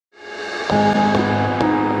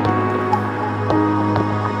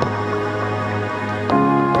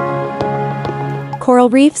Coral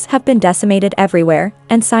reefs have been decimated everywhere,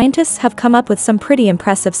 and scientists have come up with some pretty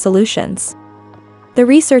impressive solutions. The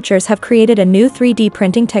researchers have created a new 3D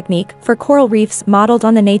printing technique for coral reefs modeled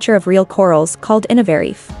on the nature of real corals called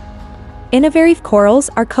Innovareef. Innovareef corals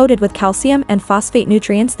are coated with calcium and phosphate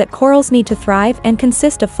nutrients that corals need to thrive and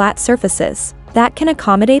consist of flat surfaces that can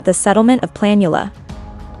accommodate the settlement of planula.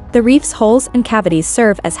 The reef's holes and cavities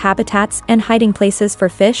serve as habitats and hiding places for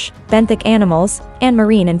fish, benthic animals, and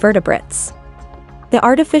marine invertebrates. The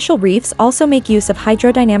artificial reefs also make use of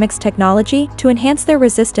hydrodynamics technology to enhance their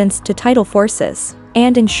resistance to tidal forces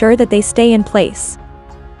and ensure that they stay in place.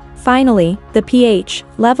 Finally, the pH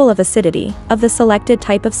level of acidity of the selected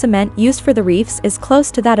type of cement used for the reefs is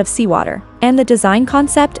close to that of seawater, and the design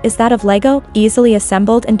concept is that of Lego, easily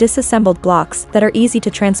assembled and disassembled blocks that are easy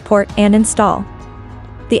to transport and install.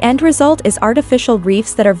 The end result is artificial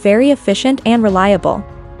reefs that are very efficient and reliable.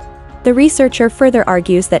 The researcher further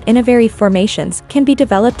argues that Innovareef formations can be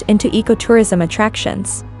developed into ecotourism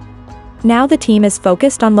attractions. Now the team is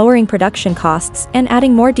focused on lowering production costs and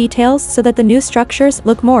adding more details so that the new structures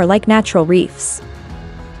look more like natural reefs.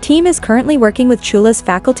 Team is currently working with Chula's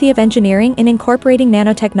Faculty of Engineering in incorporating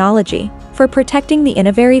nanotechnology for protecting the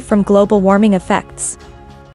Innovareef from global warming effects.